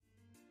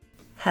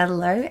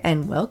Hello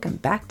and welcome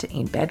back to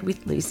In Bed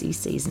with Lucy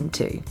Season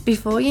 2.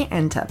 Before you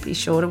enter, be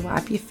sure to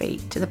wipe your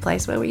feet to the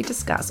place where we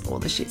discuss all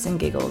the shits and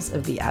giggles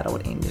of the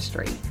adult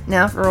industry.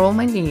 Now for all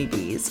my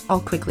newbies, I'll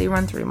quickly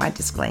run through my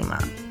disclaimer.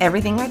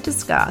 Everything I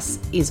discuss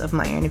is of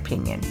my own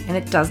opinion and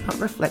it does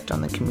not reflect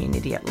on the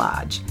community at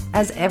large,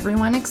 as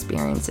everyone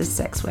experiences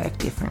sex work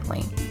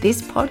differently.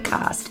 This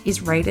podcast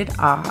is rated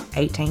R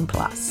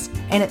 18+,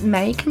 and it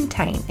may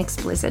contain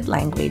explicit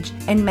language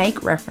and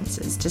make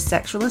references to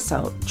sexual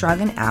assault, drug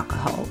and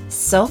alcohol,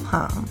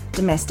 self-harm,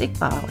 domestic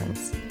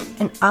violence,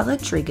 and other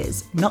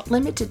triggers not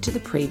limited to the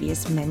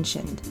previous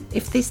mentioned.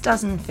 If this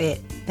doesn't fit,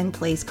 then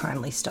please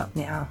kindly stop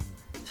now.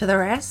 For the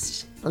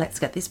rest, let's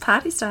get this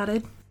party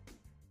started.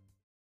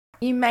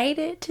 You made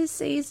it to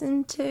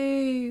Season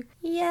 2.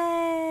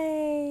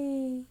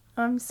 Yay!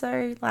 I'm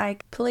so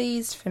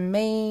pleased for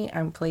me.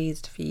 I'm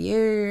pleased for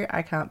you.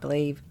 I can't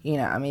believe,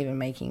 I'm even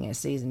making a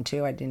Season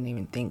 2. I didn't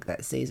even think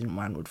that Season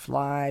 1 would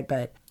fly,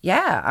 but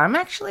yeah, I'm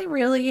actually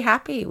really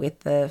happy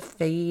with the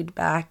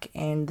feedback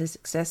and the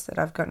success that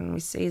I've gotten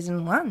with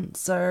Season 1.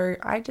 So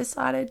I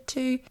decided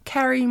to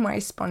carry my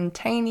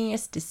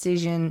spontaneous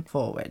decision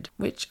forward,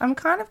 which I'm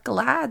kind of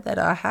glad that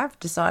I have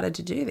decided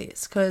to do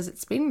this because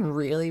it's been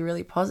really,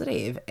 really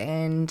positive.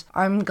 And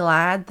I'm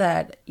glad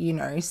that,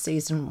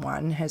 Season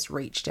 1 has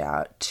reached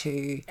out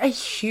to a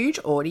huge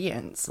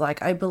audience.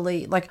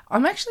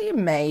 I'm actually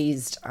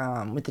amazed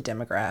with the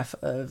demographic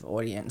of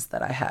audience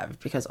that I have,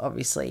 because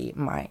obviously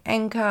my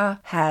Anchor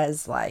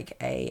has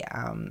a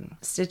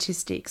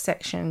statistics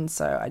section,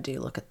 so I do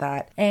look at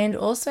that, and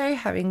also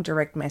having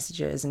direct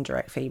messages and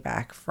direct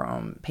feedback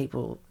from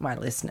people, my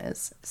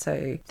listeners.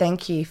 So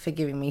thank you for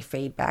giving me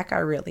feedback. I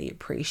really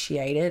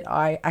appreciate it.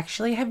 I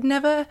actually have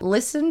never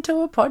listened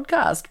to a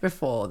podcast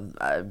before.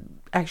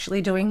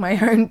 Actually doing my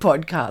own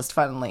podcast,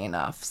 funnily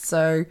enough.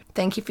 So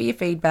thank you for your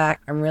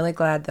feedback. I'm really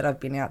glad that I've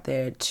been out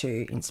there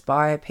to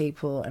inspire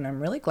people, and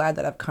I'm really glad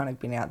that I've kind of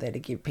been out there to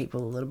give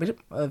people a little bit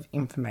of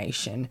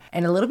information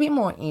and a little bit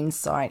more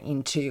insight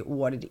into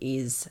what it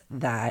is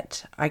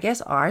that I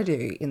guess I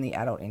do in the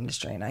adult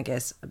industry, and I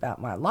guess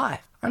about my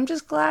life. I'm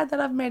just glad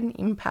that I've made an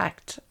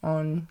impact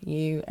on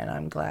you, and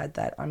I'm glad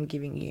that I'm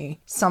giving you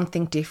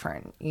something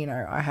different.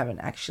 I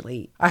haven't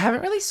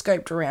really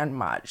scoped around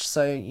much.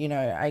 So,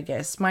 I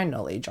guess my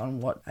knowledge on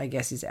what I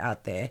guess is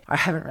out there, I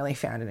haven't really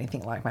found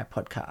anything like my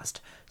podcast.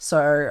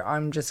 So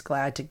I'm just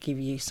glad to give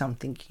you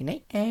something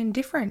unique and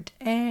different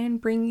and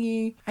bring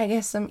you, I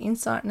guess, some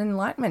insight and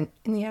enlightenment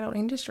in the adult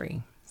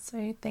industry.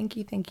 So thank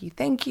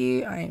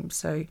you. I am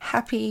so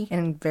happy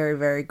and very,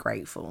 very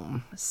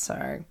grateful.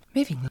 So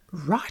moving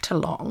right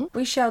along,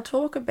 we shall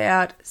talk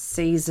about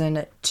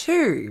Season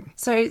 2.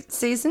 So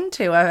Season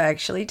 2, I've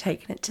actually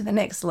taken it to the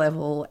next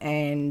level,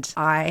 and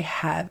I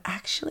have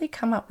actually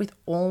come up with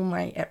all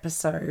my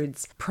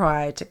episodes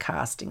prior to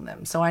casting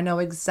them. So I know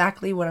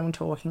exactly what I'm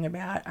talking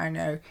about. I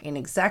know in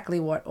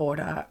exactly what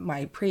order.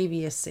 My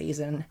previous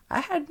season, I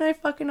had no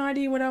fucking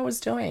idea what I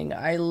was doing.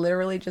 I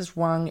literally just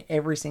wrung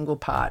every single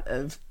part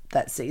of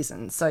that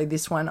season. So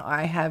this one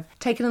I have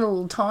taken a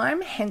little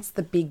time, hence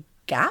the big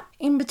gap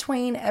in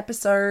between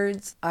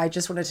episodes. I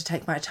just wanted to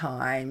take my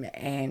time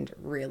and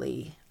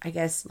really, I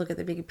guess, look at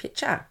the bigger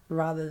picture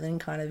rather than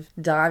kind of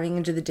diving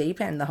into the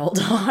deep end the whole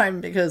time,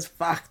 because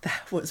fuck,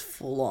 that was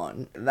full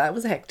on. That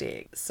was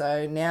hectic.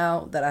 So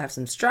now that I have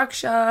some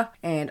structure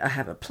and I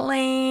have a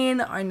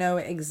plan, I know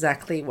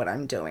exactly what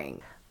I'm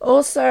doing.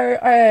 Also,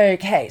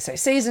 so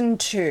Season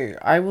 2,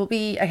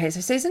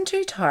 Season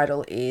 2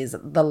 title is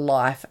The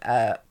Life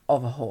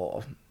of a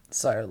Whore.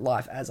 So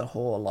life as a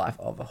whore, life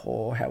of a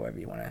whore, however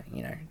you want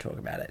to, talk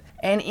about it.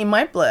 And in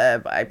my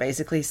blurb, I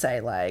basically say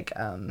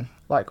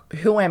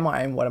who am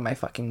I and what are my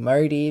fucking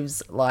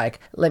motives?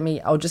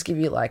 I'll just give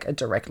you a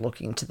direct look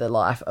into the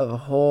life of a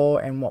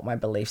whore and what my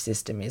belief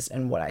system is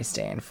and what I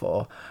stand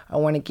for. I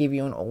want to give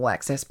you an all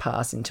access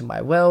pass into my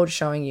world,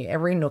 showing you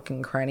every nook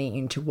and cranny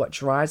into what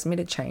drives me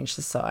to change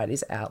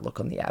society's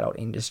outlook on the adult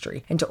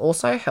industry and to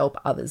also help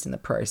others in the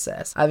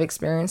process. I've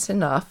experienced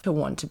enough to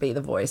want to be the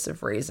voice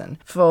of reason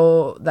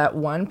for that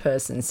one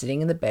person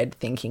sitting in the bed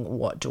thinking,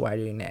 what do I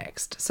do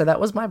next? So that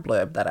was my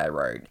blurb that I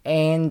wrote,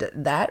 and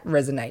that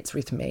resonates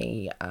with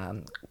me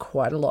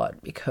quite a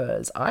lot,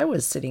 because I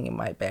was sitting in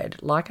my bed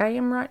like I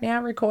am right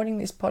now recording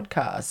this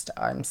podcast.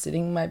 I'm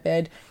sitting in my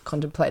bed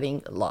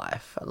contemplating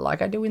life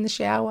like I do in the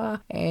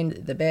shower, and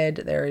the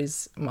bed, there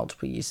is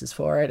multiple uses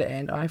for it,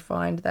 and I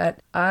find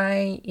that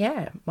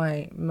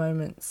my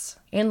moments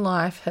in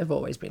life have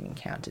always been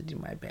encountered in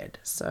my bed.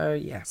 So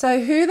yeah.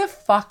 So who the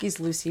fuck is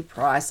Lucy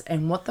Price,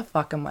 and what the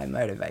fuck are my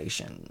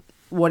motivation?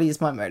 What is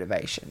my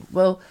motivation?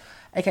 Well,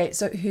 Okay,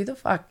 so who the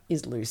fuck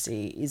is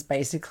Lucy is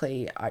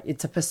basically,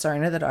 it's a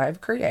persona that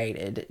I've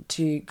created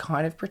to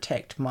kind of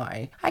protect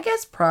my, I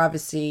guess,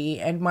 privacy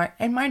and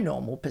my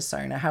normal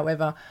persona.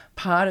 However,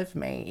 part of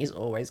me is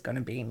always going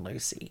to be in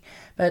Lucy.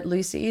 But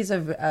Lucy is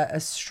a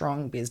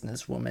strong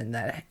businesswoman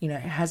that, you know,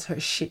 has her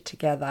shit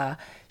together.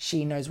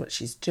 She knows what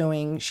she's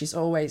doing. She's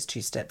always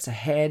 2 steps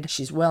ahead.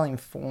 She's well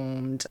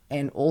informed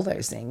and all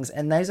those things.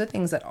 And those are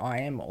things that I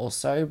am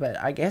also, but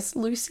I guess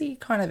Lucy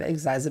kind of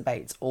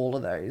exacerbates all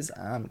of those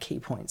key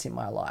points in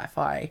my life.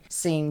 I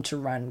seem to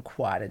run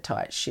quite a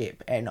tight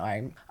ship and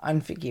I'm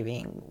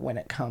unforgiving when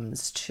it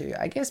comes to,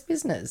 I guess,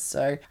 business.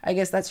 So I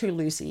guess that's who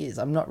Lucy is.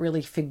 I'm not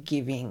really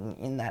forgiving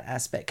in that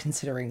aspect,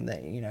 considering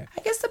the, you know,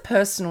 I guess the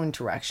personal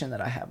interaction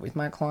that I have with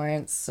my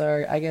clients.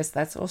 So I guess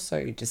that's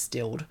also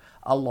distilled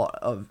a lot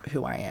of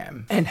who I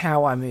am and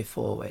how I move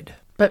forward.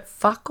 But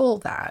fuck all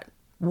that.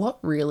 What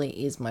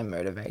really is my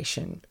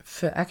motivation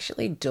for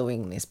actually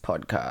doing this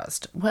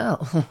podcast?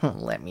 Well,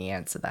 let me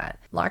answer that.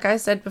 Like I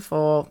said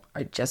before,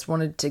 I just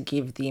wanted to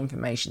give the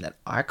information that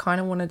I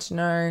kind of wanted to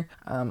know.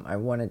 I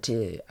wanted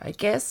to, I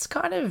guess,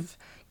 kind of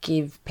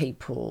give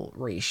people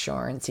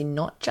reassurance in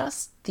not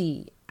just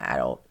the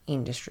adult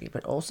industry,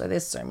 but also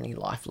there's so many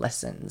life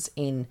lessons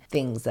in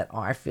things that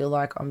I feel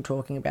like I'm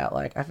talking about.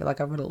 Like, I feel like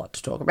I've got a lot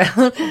to talk about,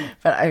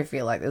 but I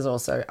feel like there's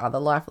also other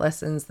life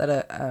lessons that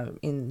are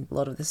in a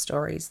lot of the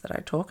stories that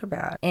I talk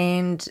about.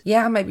 And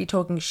yeah, I may be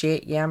talking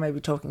shit, yeah, I may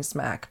be talking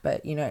smack,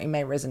 but you know, it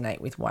may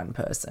resonate with one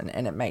person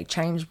and it may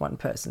change one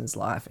person's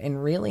life.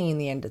 And really, in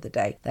the end of the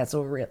day, that's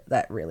all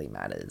that really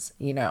matters.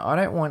 You know, I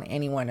don't want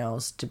anyone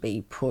else to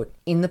be put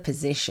in the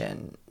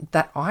position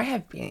that I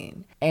have been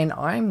in. And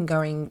I'm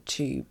going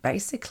to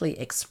basically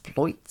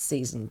exploit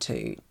season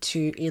 2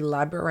 to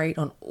elaborate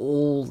on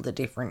all the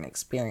different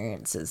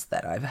experiences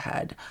that I've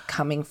had,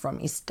 coming from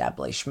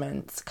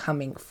establishments,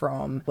 coming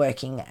from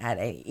working at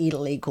a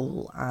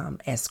illegal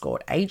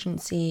escort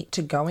agency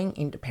to going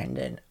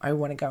independent. I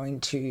want to go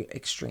into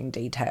extreme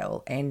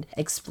detail and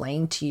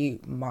explain to you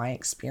my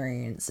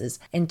experiences,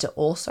 and to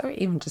also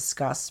even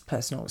discuss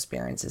personal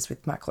experiences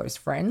with my close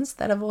friends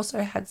that have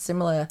also had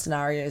similar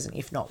scenarios, and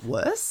if not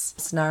worse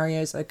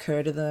scenarios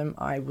occur to them.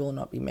 I will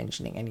not be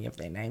mentioning any of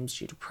their names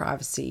due to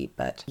privacy,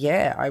 but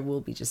yeah, I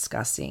will be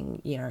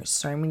discussing, you know,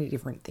 so many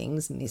different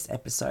things in this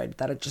episode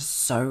that are just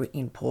so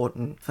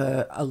important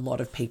for a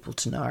lot of people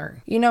to know.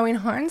 You know, in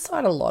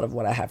hindsight, a lot of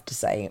what I have to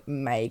say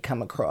may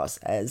come across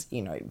as,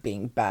 you know,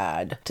 being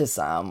bad to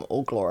some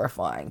or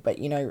glorifying, but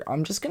you know,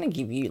 I'm just going to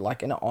give you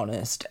like an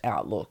honest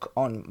outlook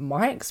on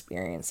my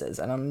experiences,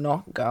 and I'm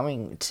not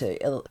going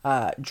to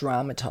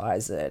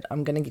dramatize it.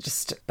 I'm going to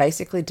just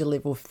basically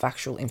deliver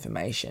factual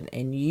information,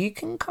 and you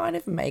can kind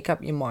of make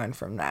up your mind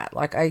from that.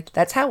 Like,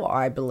 that's how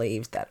I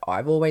believe that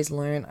I've always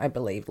learned. I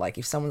believe, like,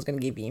 if someone's going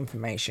to give you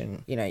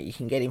information, you know, you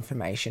can get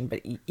information,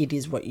 but it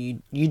is what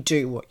you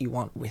do what you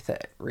want with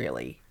it,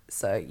 really.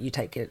 So you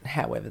take it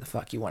however the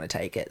fuck you want to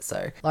take it.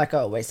 So like I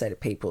always say to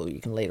people, you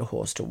can lead a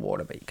horse to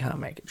water, but you can't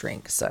make it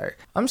drink. So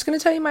I'm just going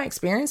to tell you my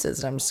experiences,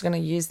 and I'm just going to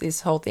use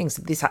this whole thing.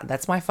 So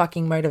that's my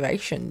fucking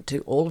motivation to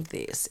all of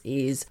this,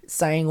 is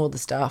saying all the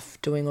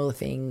stuff, doing all the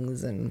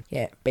things, and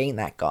yeah, being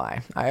that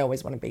guy. I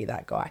always want to be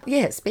that guy.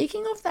 Yeah,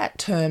 speaking of that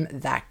term,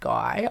 that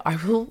guy, I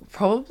will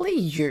probably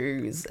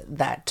use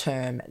that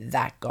term,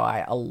 that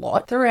guy, a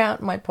lot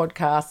throughout my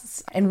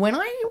podcasts. And when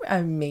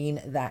I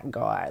mean that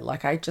guy,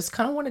 like, I just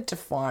kind of want to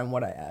define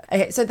what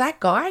okay, so that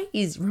guy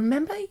is,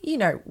 remember, you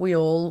know, we've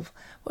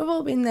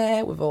all been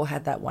there. We've all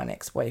had that one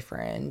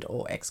ex-boyfriend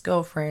or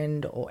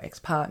ex-girlfriend or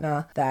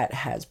ex-partner that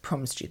has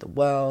promised you the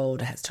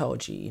world, has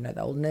told you, you know,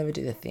 they'll never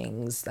do the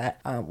things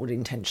that would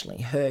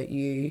intentionally hurt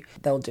you.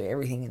 They'll do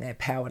everything in their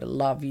power to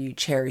love you,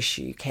 cherish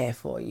you, care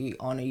for you,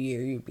 honor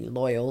you, be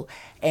loyal,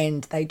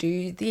 and they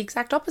do the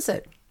exact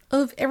opposite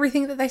of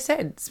everything that they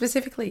said,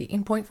 specifically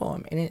in point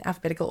form, in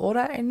alphabetical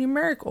order and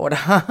numeric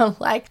order.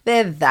 Like,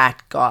 they're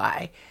that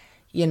guy.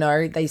 You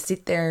know, they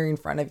sit there in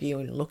front of you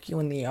and look you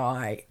in the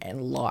eye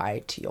and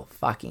lie to your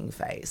fucking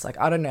face. Like,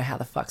 I don't know how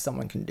the fuck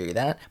someone can do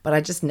that, but I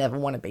just never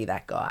want to be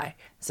that guy.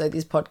 So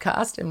this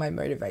podcast and my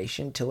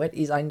motivation to it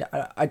is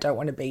I don't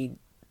want to be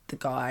the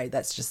guy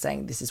that's just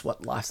saying this is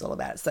what life's all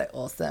about. It's so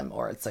awesome,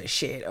 or it's so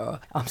shit, or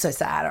I'm so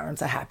sad, or I'm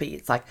so happy.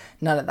 It's like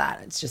none of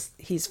that. It's just,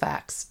 here's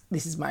facts.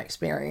 This is my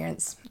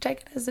experience.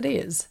 Take it as it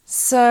is.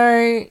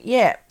 So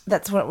yeah,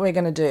 that's what we're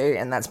going to do,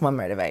 and that's my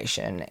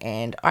motivation.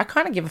 And I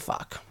kind of give a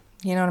fuck.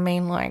 You know what I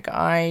mean? Like,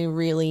 I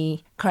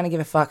really kind of give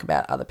a fuck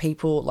about other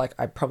people. Like,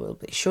 I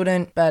probably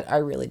shouldn't, but I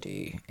really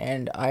do.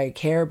 And I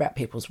care about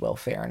people's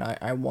welfare, and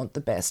I want the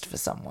best for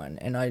someone.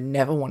 And I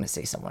never want to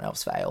see someone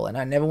else fail, and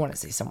I never want to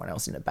see someone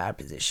else in a bad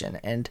position.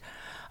 And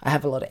I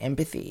have a lot of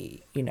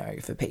empathy, you know,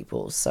 for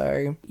people.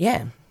 So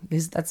yeah,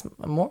 that's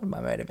more of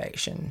my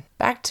motivation.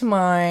 Back to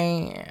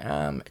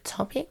my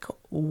topic.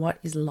 What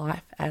is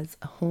life as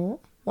a whore?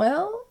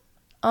 Well,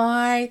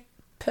 I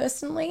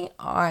Personally,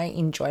 I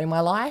enjoy my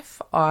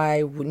life.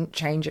 I wouldn't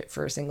change it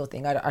for a single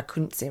thing. I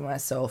couldn't see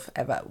myself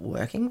ever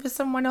working for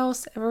someone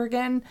else ever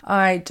again.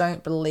 I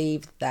don't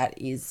believe that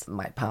is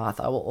my path.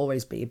 I will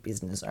always be a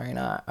business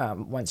owner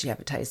once you have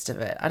a taste of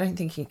it. I don't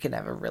think you can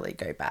ever really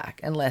go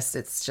back unless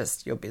it's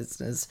just your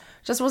business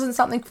just wasn't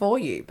something for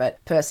you. But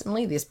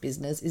personally, this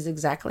business is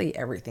exactly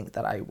everything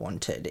that I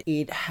wanted.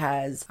 It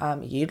has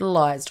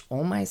utilized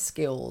all my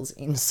skills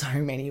in so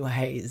many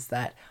ways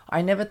that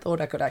I never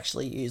thought I could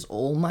actually use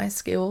all my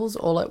skills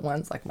all at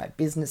once, like my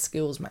business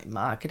skills, my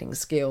marketing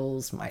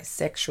skills, my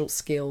sexual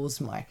skills,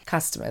 my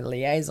customer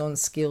liaison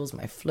skills,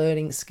 my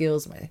flirting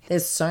skills.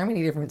 There's so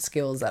many different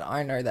skills that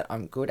I know that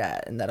I'm good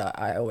at and that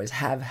I always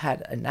have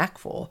had a knack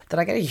for, that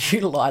I get to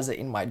utilize it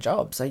in my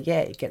job. So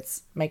yeah,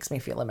 makes me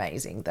feel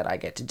amazing that I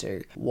get to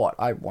do what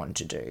I want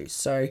to do.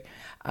 So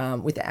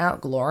without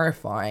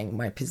glorifying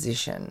my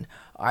position,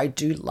 I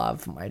do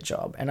love my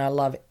job and I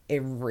love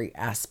every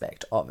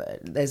aspect of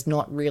it. There's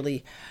not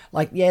really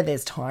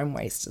there's time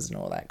wasters and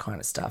all that kind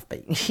of stuff,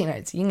 but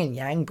it's yin and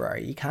yang, bro.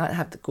 You can't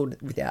have the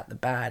good without the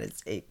bad.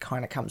 It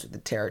kind of comes with the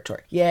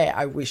territory. Yeah,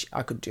 I wish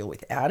I could deal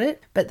without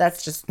it, but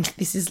that's just,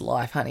 this is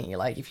life, honey.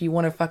 Like, if you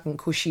want a fucking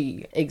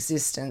cushy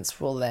existence,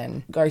 well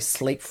then go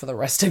sleep for the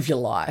rest of your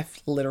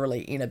life,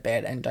 literally in a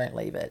bed, and don't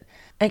leave it.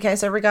 Okay,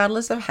 so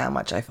regardless of how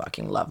much I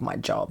fucking love my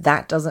job,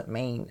 that doesn't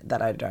mean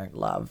that I don't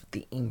love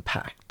the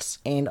impact.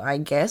 And I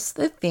guess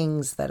the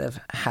things that have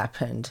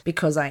happened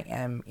because I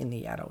am in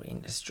the adult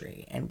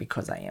industry and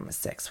because I am a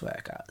sex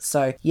worker.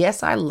 So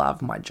yes, I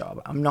love my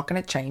job. I'm not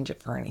going to change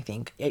it for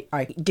anything.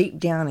 I deep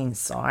down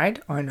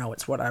inside, I know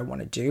it's what I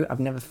want to do. I've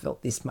never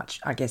felt this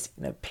much, I guess,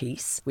 in a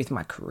peace with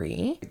my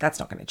career. That's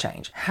not going to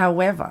change.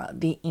 However,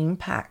 the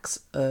impacts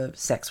of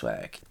sex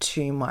work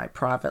to my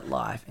private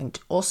life and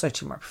also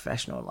to my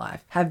professional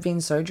life have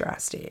been so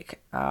drastic.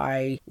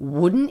 I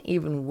wouldn't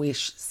even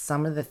wish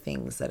some of the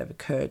things that have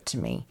occurred to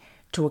me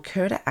to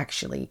occur to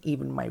actually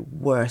even my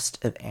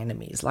worst of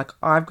enemies. Like,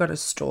 I've got a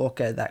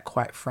stalker that,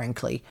 quite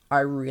frankly, I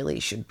really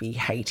should be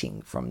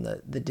hating from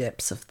the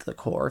depths of the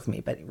core of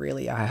me, but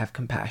really I have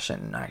compassion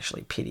and I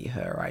actually pity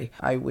her.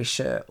 I wish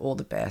her all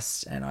the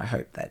best and I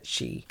hope that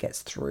she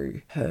gets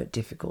through her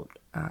difficult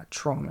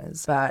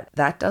traumas, but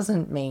that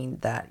doesn't mean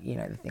that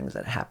the things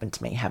that happened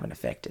to me haven't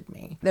affected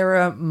me. There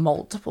are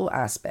multiple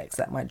aspects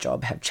that my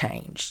job have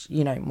changed.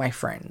 My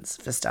friends,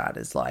 for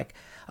starters. Like,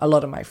 a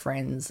lot of my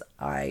friends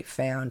I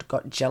found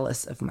got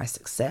jealous of my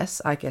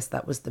success. I guess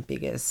that was the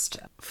biggest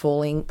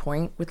falling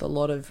point with a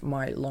lot of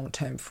my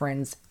long-term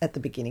friends at the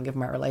beginning of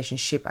my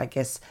relationship. I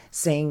guess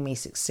seeing me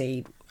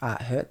succeed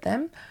hurt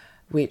them,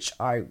 which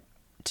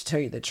to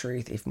tell you the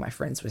truth, if my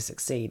friends were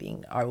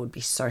succeeding, I would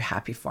be so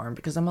happy for them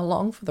because I'm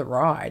along for the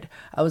ride.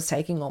 I was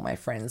taking all my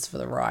friends for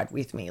the ride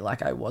with me.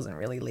 Like, I wasn't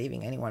really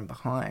leaving anyone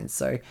behind.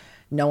 So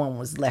no one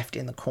was left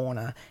in the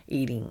corner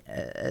eating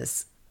a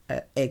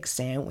egg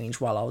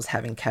sandwich while I was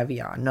having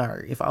caviar. No,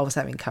 if I was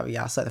having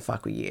caviar, so the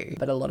fuck were you?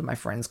 But a lot of my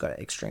friends got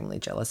extremely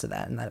jealous of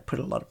that, and that put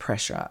a lot of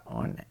pressure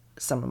on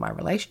some of my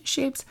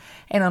relationships.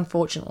 And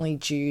unfortunately,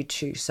 due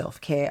to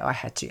self-care, I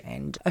had to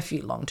end a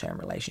few long-term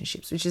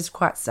relationships, which is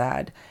quite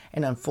sad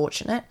and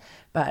unfortunate.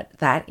 But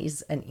that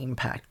is an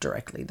impact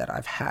directly that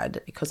I've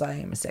had because I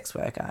am a sex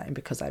worker and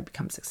because I've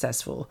become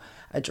successful.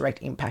 A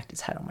direct impact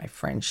it's had on my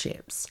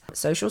friendships.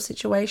 Social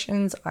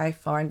situations, I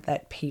find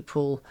that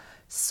people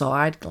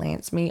side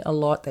glance me a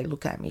lot. They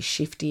look at me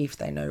shifty if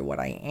they know what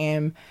I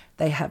am.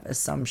 They have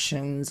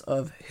assumptions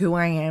of who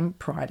I am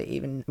prior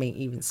to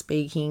me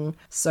speaking.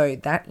 So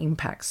that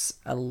impacts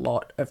a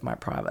lot of my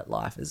private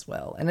life as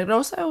well. And it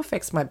also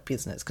affects my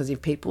business because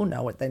if people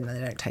know it, then they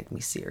don't take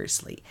me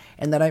seriously.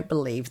 And they don't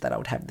believe that I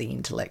would have the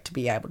intellect to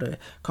be able to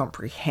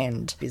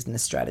comprehend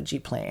business strategy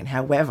plan.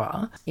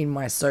 However, in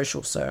my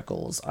social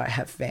circles, I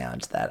have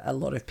found that a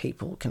lot of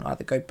people can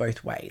either go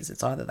both ways.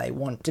 It's either they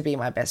want to be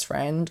my best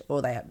friend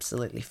or they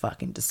absolutely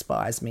fucking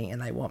despise me and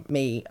they want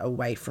me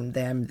away from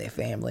them, their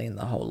family, and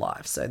the whole life.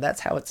 So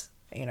that's how it's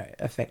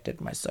affected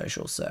my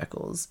social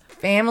circles.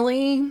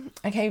 Family.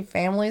 Okay,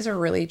 family is a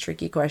really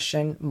tricky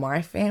question.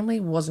 My family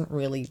wasn't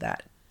really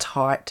that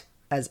tight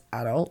as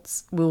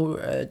adults. We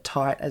were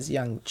tight as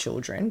young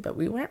children, but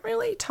we weren't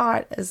really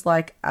tight as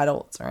like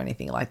adults or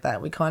anything like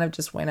that. We kind of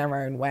just went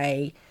our own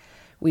way.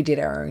 We did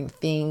our own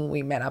thing.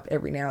 We met up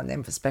every now and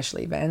then for special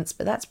events,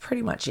 but that's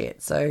pretty much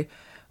it. So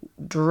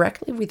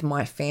directly with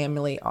my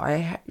family,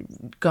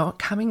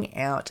 coming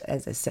out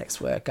as a sex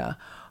worker,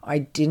 I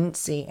didn't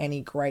see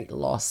any great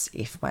loss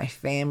if my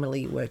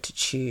family were to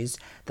choose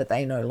that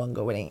they no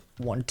longer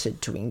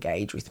wanted to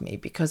engage with me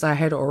because I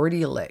had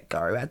already let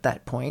go at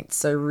that point.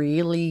 So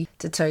really,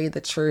 to tell you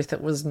the truth,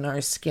 it was no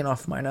skin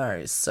off my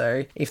nose.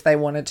 So if they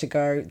wanted to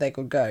go, they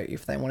could go.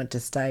 If they wanted to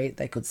stay,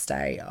 they could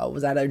stay. I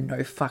was at a no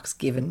fucks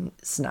given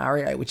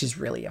scenario, which is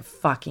really a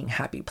fucking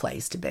happy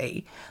place to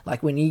be.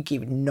 Like, when you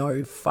give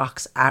no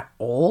fucks at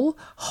all,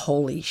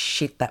 holy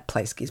shit, that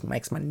place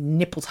makes my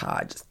nipples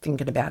hard just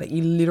thinking about it.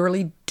 You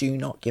literally do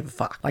not give a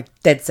fuck. Like,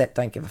 dead set,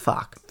 don't give a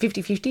fuck.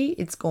 50-50,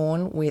 it's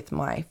gone with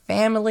my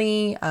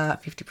family.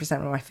 50%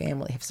 of my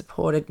family have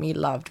supported me,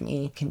 loved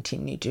me,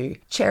 continue to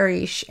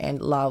cherish and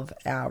love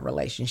our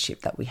relationship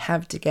that we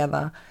have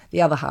together.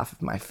 The other half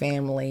of my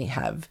family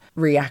have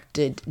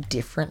reacted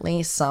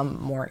differently,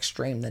 some more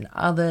extreme than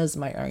others.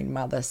 My own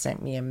mother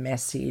sent me a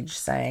message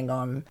saying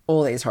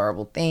all these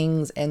horrible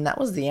things, and that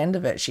was the end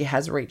of it. She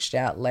has reached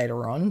out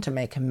later on to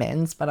make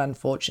amends, but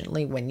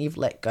unfortunately, when you've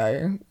let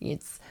go,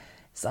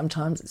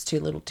 sometimes it's too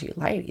little too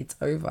late. It's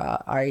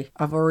over.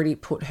 I've already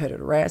put her to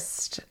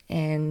rest,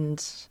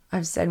 and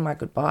I've said my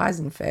goodbyes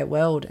and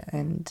farewell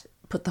and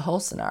put the whole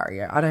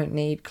scenario. I don't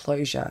need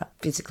closure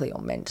physically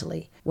or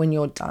mentally. When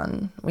you're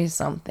done with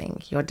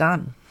something, you're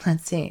done.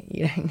 That's it.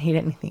 You don't need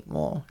anything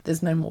more.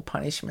 There's no more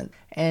punishment.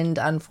 And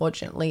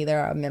unfortunately,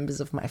 there are members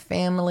of my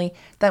family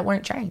that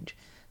won't change.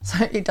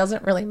 So it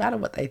doesn't really matter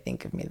what they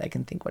think of me. They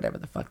can think whatever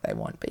the fuck they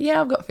want. But yeah,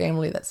 I've got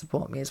family that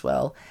support me as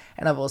well.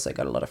 And I've also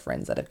got a lot of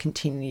friends that have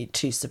continued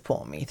to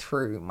support me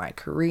through my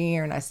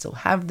career, and I still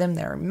have them.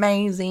 They're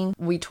amazing.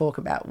 We talk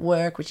about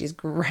work, which is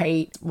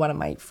great. One of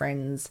my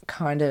friends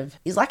kind of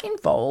is like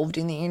involved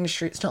in the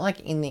industry. It's not like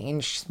in the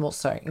industry, it's more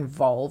so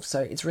involved. So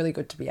it's really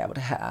good to be able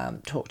to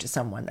talk to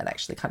someone that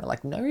actually kind of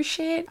like knows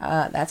shit.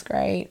 That's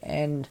great.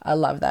 And I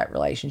love that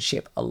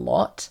relationship a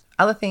lot.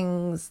 Other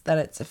things that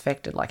it's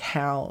affected, like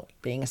how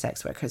being a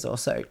sex worker has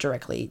also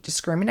directly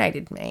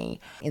discriminated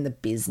me in the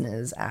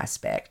business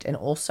aspect and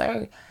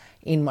also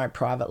in my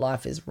private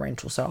life is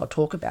rental. So I'll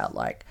talk about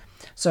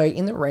so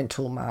in the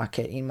rental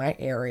market in my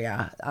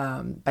area,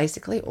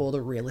 basically all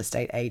the real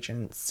estate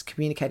agents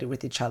communicated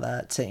with each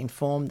other to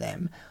inform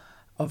them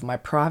of my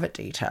private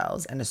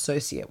details and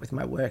associate with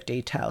my work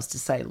details to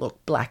say,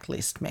 look,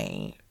 blacklist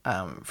me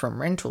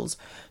from rentals.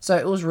 So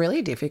it was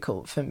really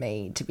difficult for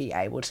me to be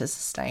able to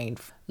sustain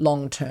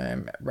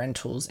long-term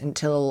rentals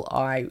until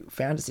I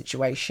found a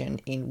situation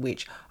in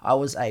which I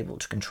was able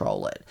to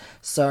control it.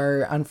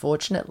 So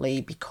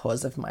unfortunately,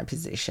 because of my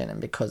position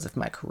and because of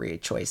my career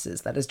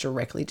choices, that has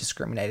directly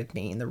discriminated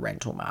me in the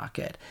rental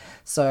market.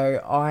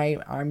 So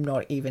I'm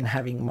not even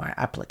having my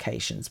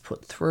applications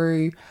put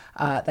through.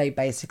 They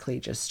basically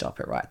just stop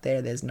it right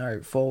there. There's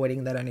no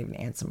forwarding. They don't even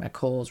answer my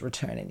calls,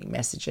 return any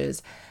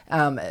messages.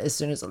 As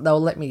soon as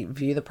they'll let me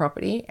view the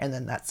property, and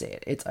then that's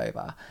it. It's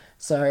over.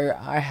 So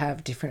I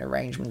have different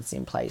arrangements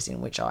in place in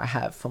which I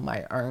have for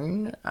my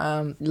own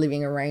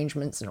living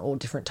arrangements and all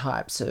different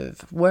types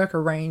of work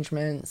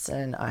arrangements,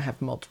 and I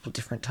have multiple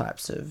different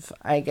types of,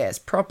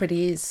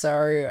 properties.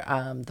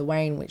 So the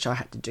way in which I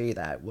had to do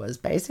that was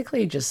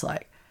basically just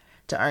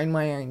to own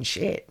my own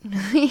shit.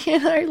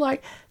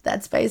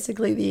 That's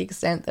basically the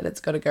extent that it's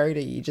got to go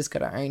to. You just got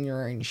to own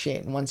your own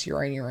shit. And once you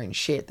own your own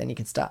shit, then you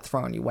can start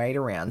throwing your weight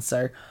around.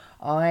 So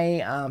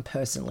I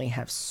personally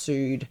have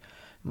sued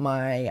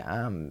my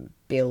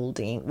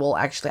building. Well,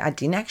 actually, I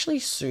didn't actually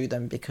sue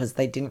them because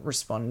they didn't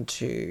respond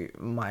to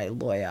my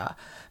lawyer.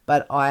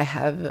 But I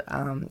have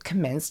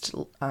commenced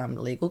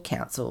legal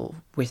counsel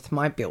with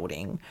my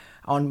building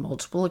on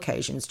multiple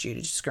occasions due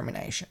to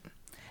discrimination.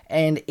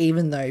 And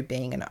even though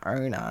being an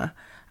owner,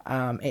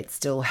 it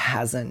still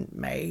hasn't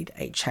made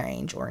a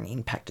change or an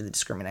impact of the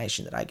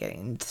discrimination that I get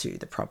into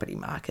the property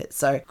market.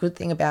 So good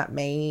thing about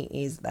me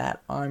is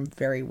that I'm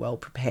very well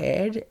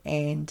prepared,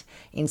 and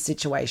in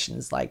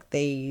situations like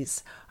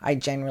these, I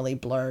generally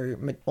blow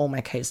all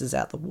my cases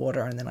out the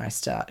water, and then I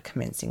start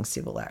commencing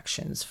civil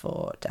actions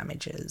for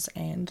damages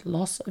and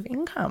loss of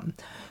income.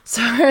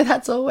 So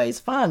that's always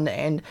fun.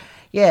 And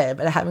yeah,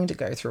 but having to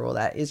go through all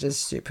that is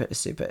just super,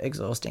 super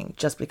exhausting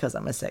just because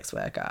I'm a sex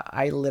worker.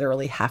 I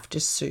literally have to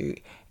sue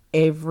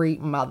every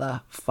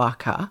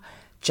motherfucker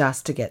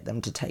just to get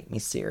them to take me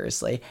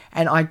seriously.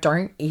 And I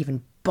don't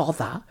even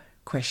bother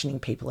questioning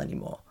people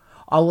anymore.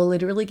 I will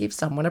literally give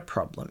someone a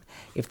problem.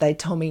 If they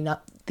tell me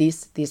not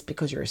this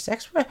because you're a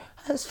sex worker,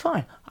 that's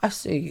fine. I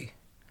sue you.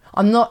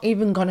 I'm not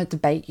even going to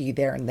debate you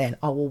there and then.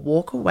 I will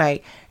walk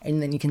away,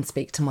 and then you can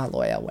speak to my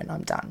lawyer when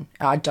I'm done.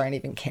 I don't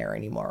even care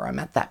anymore. I'm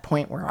at that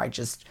point where I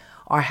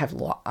have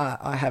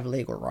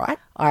legal right.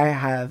 I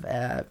have,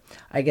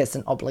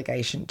 an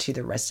obligation to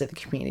the rest of the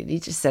community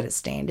to set a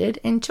standard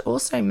and to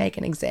also make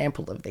an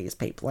example of these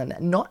people and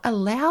not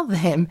allow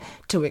them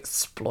to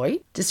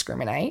exploit,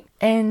 discriminate,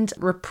 and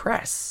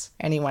repress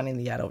anyone in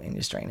the adult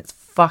industry. And it's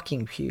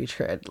fucking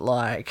putrid.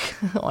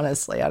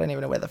 Honestly, I don't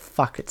even know where the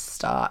fuck to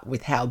start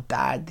with how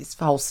bad this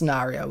whole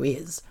scenario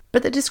is.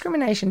 But the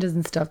discrimination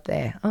doesn't stop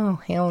there.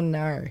 Oh, hell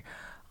no.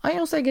 I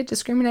also get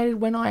discriminated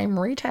when I'm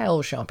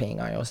retail shopping.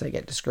 I also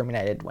get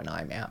discriminated when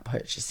I'm out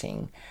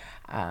purchasing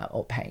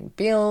or paying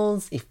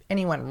bills. If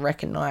anyone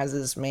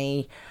recognizes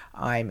me,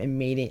 I'm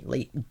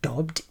immediately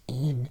dobbed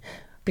in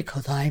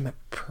because I'm a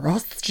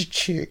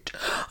prostitute.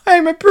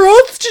 I'm a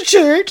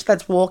prostitute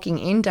that's walking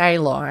in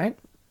daylight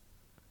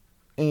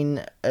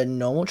in a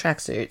normal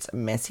tracksuits,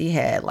 messy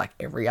hair like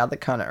every other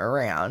cunt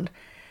around,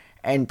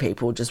 and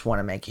people just want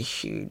to make a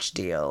huge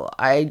deal.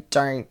 I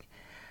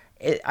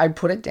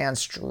put it down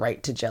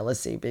straight to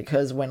jealousy,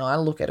 because when I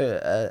look at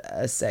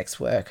a sex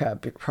worker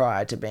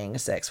prior to being a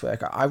sex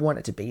worker, I want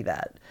it to be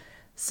that.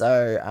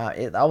 So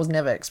I was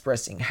never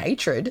expressing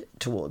hatred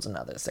towards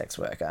another sex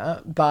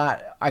worker,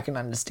 but I can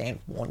understand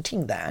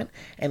wanting that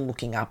and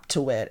looking up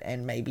to it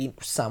and maybe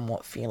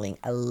somewhat feeling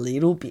a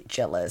little bit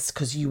jealous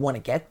because you want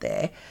to get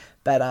there.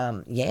 But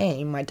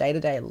in my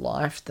day-to-day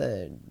life,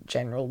 the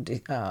general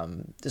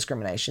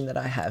discrimination that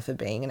I have for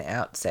being an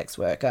out sex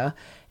worker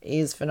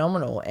is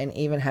phenomenal. And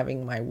even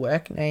having my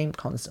work name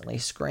constantly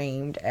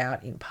screamed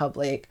out in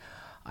public,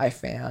 I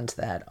found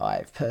that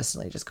I've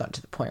personally just gotten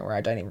to the point where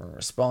I don't even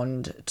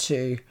respond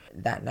to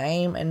that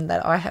name, and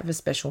that I have a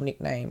special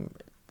nickname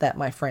that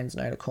my friends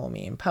know to call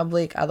me in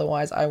public.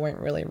 Otherwise, I won't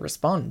really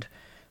respond.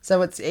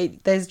 So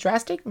there's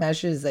drastic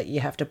measures that you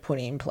have to put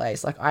in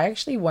place. Like, I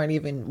actually won't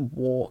even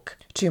walk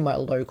to my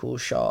local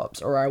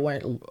shops, or I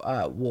won't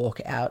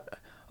walk out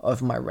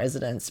of my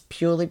residence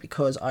purely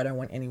because I don't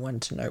want anyone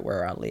to know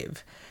where I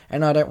live.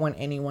 And I don't want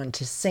anyone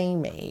to see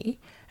me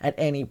at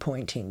any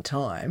point in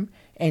time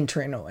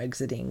entering or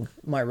exiting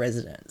my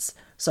residence.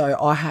 So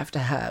I have to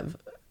have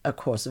a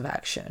course of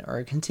action or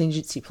a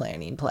contingency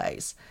plan in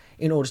place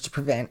in order to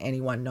prevent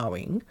anyone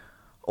knowing.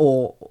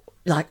 Or,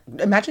 like,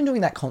 imagine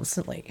doing that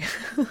constantly.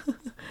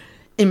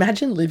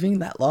 Imagine living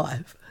that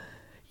life.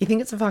 You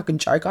think it's a fucking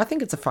joke? I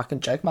think it's a fucking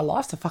joke. My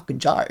life's a fucking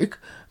joke.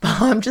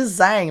 But I'm just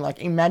saying, like,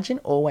 imagine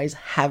always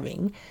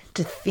having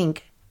to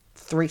think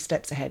 3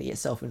 steps ahead of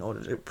yourself in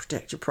order to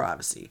protect your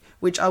privacy,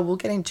 which I will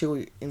get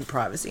into in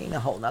privacy in a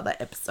whole nother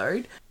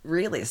episode.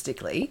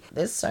 Realistically,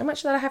 there's so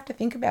much that I have to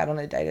think about on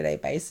a day-to-day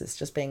basis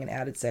just being an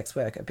outed sex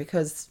worker,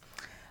 because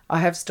I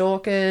have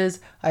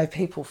stalkers, I have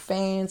people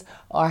fans,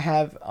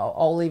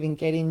 I'll even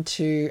get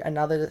into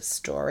another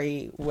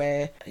story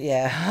where,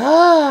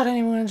 I don't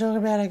even want to talk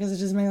about it because it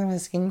just makes my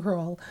skin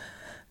crawl.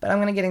 But I'm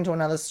going to get into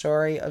another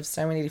story of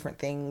so many different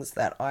things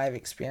that I've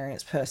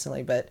experienced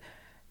personally. But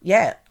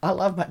yeah, I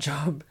love my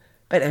job,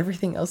 but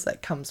everything else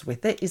that comes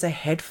with it is a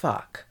head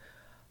fuck.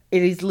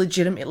 It is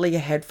legitimately a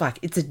head fuck.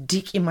 It's a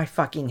dick in my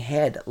fucking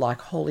head.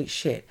 Like, holy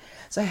shit.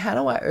 So how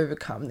do I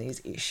overcome these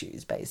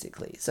issues,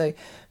 basically? So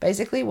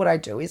basically what I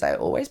do is I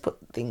always put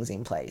things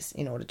in place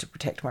in order to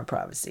protect my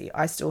privacy.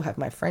 I still have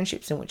my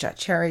friendships in which I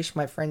cherish.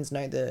 My friends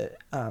know the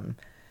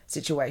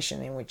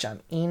situation in which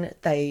I'm in.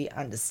 They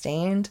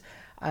understand.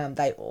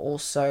 They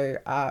also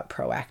are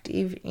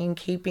proactive in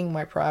keeping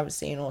my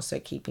privacy and also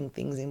keeping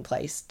things in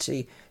place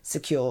to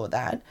secure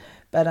that.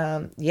 But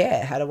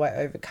how do I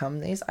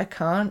overcome these? I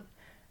can't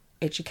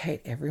educate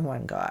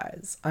everyone,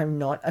 guys. I'm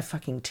not a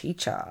fucking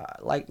teacher.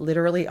 Like,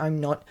 literally,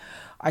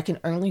 I can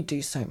only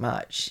do so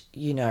much,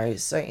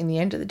 So in the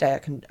end of the day, I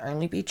can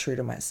only be true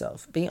to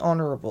myself, be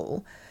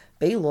honorable,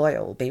 be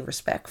loyal, be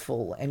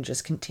respectful, and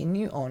just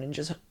continue on. And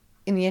just,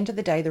 in the end of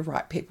the day, the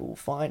right people will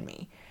find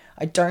me.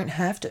 I don't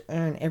have to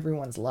earn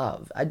everyone's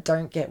love. I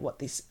don't get what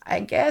this,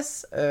 I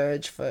guess,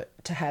 urge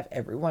to have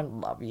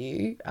everyone love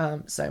you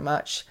so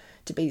much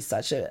to be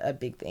such a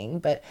big thing.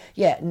 But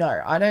yeah,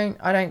 no, I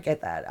don't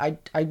get that.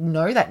 I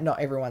know that not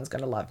everyone's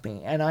going to love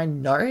me, and I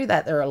know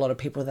that there are a lot of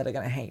people that are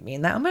going to hate me,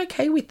 and that I'm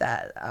okay with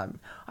that.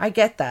 I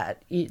get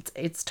that.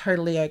 It's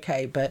totally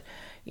okay. But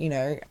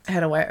how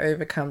do I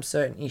overcome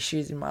certain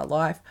issues in my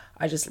life?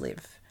 I just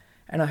live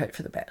and I hope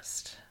for the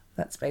best.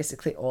 That's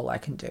basically all I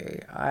can do.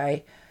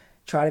 I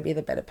try to be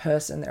the better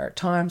person. There are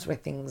times where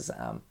things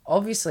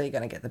obviously are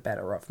going to get the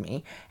better of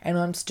me, and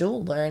I'm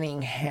still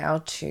learning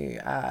how to,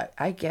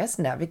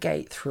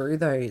 navigate through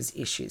those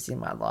issues in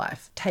my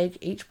life. Take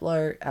each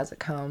blow as it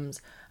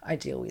comes. I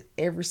deal with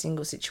every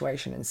single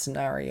situation and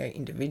scenario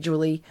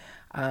individually.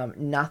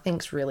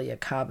 Nothing's really a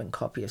carbon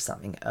copy of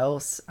something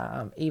else.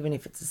 Even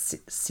if it's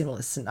a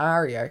similar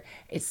scenario,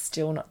 it's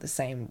still not the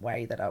same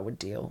way that I would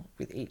deal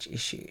with each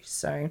issue.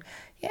 So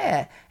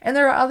yeah, and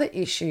there are other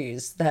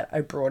issues that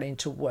I brought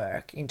into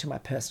work, into my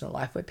personal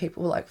life, where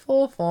people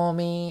fall for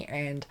me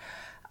and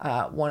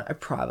want a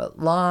private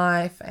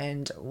life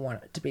and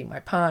want to be my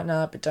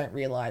partner, but don't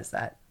realize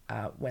that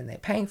when they're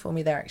paying for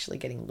me, they're actually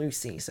getting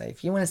Lucy. So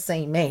if you want to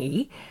see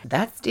me,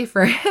 that's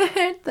different.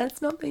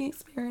 That's not the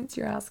experience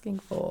you're asking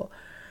for.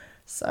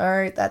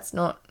 So that's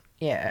not,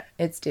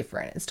 it's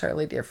different. It's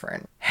totally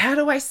different. How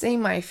do I see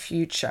my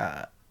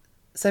future?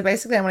 So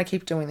basically, I want to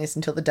keep doing this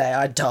until the day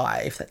I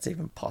die, if that's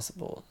even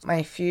possible.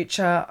 My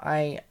future,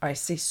 I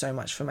see so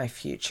much for my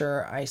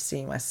future. I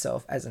see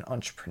myself as an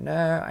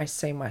entrepreneur. I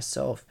see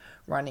myself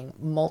running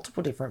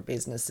multiple different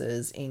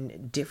businesses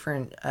in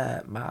different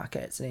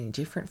markets and in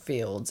different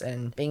fields,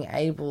 and being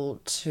able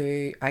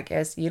to,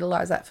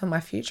 utilize that for my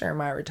future and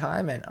my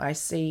retirement. I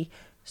see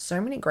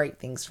so many great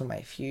things for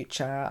my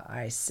future.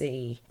 I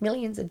see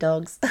millions of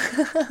dogs.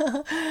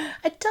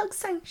 A dog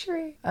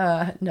sanctuary.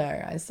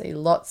 No, I see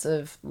lots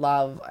of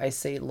love. I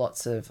see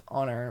lots of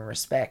honor and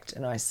respect.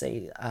 And I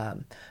see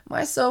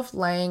myself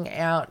laying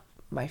out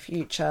my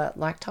future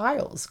like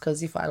tiles.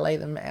 Because if I lay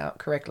them out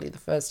correctly the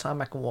first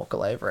time, I can walk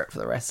all over it for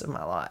the rest of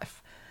my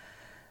life.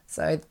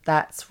 So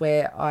that's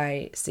where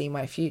I see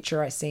my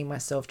future. I see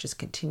myself just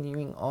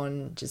continuing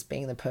on, just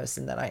being the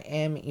person that I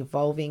am,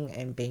 evolving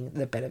and being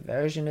the better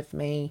version of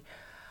me.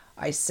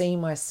 I see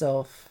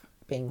myself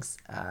being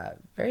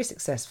very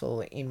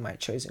successful in my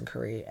chosen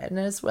career, and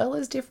as well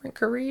as different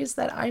careers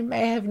that I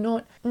may have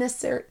not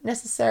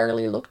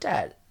necessarily looked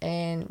at,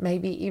 and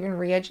maybe even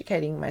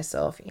re-educating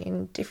myself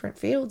in different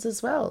fields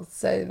as well.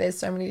 So there's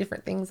so many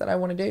different things that I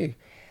want to do.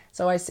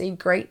 So I see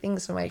great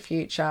things for my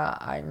future.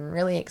 I'm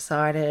really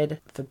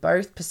excited for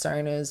both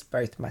personas,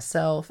 both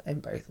myself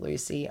and both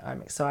Lucy.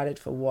 I'm excited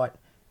for what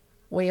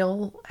we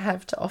all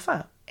have to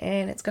offer,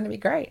 and it's going to be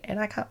great, and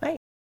I can't wait.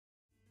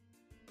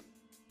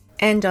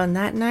 And on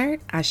that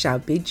note, I shall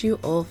bid you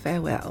all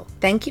farewell.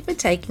 Thank you for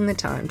taking the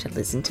time to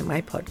listen to my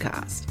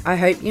podcast. I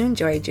hope you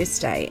enjoyed your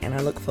stay, and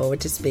I look forward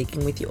to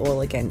speaking with you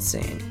all again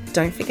soon.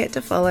 Don't forget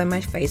to follow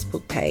my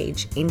Facebook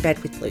page, In Bed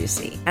with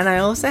Lucy. And I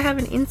also have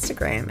an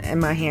Instagram, and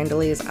my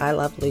handle is I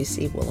Love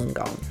Lucy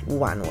Wollongong,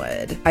 one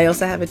word. I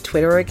also have a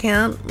Twitter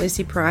account,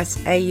 Lucy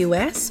Price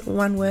AUS,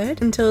 one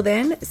word. Until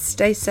then,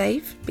 stay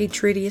safe, be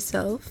true to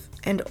yourself,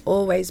 and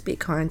always be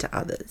kind to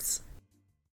others.